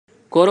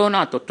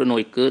Corona தொற்று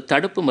நோய்க்கு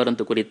தடுப்பு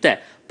மருந்து குறித்த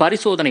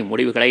பரிசோதனை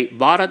முடிவுகளை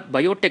பாரத்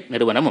பயோடெக்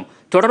நிறுவனமும்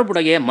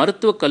தொடர்புடைய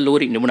மருத்துவக்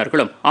கல்லூரி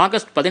நிபுணர்களும்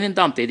ஆகஸ்ட்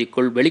 15ஆம்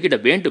தேதிக்குள் வெளியிட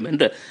வேண்டும்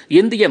என்று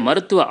இந்திய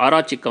மருத்துவ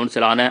ஆராய்ச்சி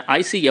கவுன்சிலான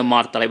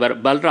ICMR தலைவர்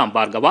பல்ராம்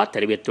பார்கவா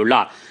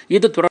தெரிவித்துள்ளார்.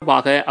 இது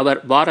தொடர்பாக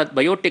அவர் பாரத்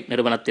பயோடெக்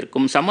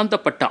நிறுவனத்திற்கும்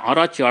சம்பந்தப்பட்ட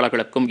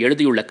ஆராய்ச்சியாளர்களுக்கும்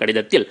எழுதியுள்ள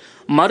கடிதத்தில்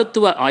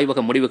மருத்துவ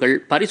ஆய்வக முடிவுகள்,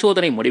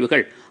 பரிசோதனை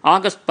முடிவுகள்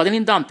ஆகஸ்ட்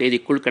 15ஆம்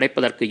தேதிக்குள்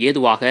கிடைப்பதற்கு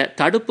ஏதுவாக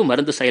தடுப்பு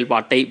மருந்து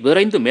செயல்பாட்டை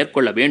விரைந்து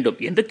மேற்கொள்ள வேண்டும்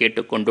என்று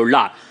கேட்டுக்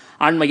கொண்டுள்ளார்.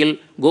 அண்மையில்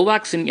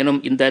கோவாக்சின் எனும்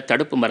இந்த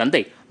தடுப்பு மருந்தை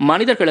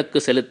மனிதர்களுக்கு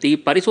செலுத்தி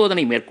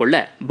பரிசோதனை மேற்கொள்ள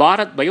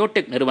பாரத்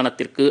பயோடெக்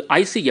நிறுவனத்திற்கு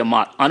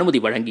ICMR அனுமதி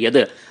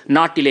வழங்கியது.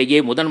 நாட்டிலேயே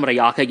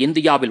முதன்முறையாக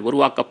இந்தியாவில்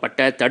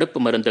உருவாக்கப்பட்ட தடுப்பு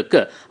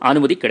மருந்துக்கு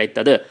அனுமதி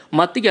கிடைத்தது.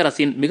 மத்திய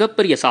அரசின்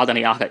மிகப்பெரிய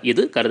சாதனையாக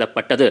இது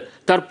கருதப்பட்டது.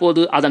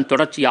 தற்போது அதன்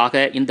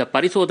தொடர்ச்சியாக இந்த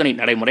பரிசோதனை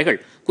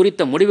நடைமுறைகள்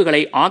குறித்த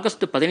முடிவுகளை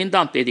ஆகஸ்ட்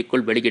 15ஆம்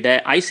தேதிக்குள் வெளியிட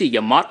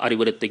ICMR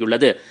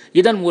அறிவுறுத்தியுள்ளது.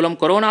 இதன் மூலம்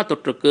கொரோனா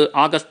தொற்றுக்கு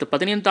ஆகஸ்ட்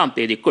 15ஆம்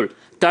தேதிக்குள்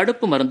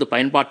தடுப்பு மருந்து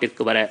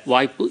பயன்பாட்டிற்கு வர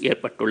வாய்ப்பு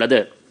ஏற்பட்டுள்ளது.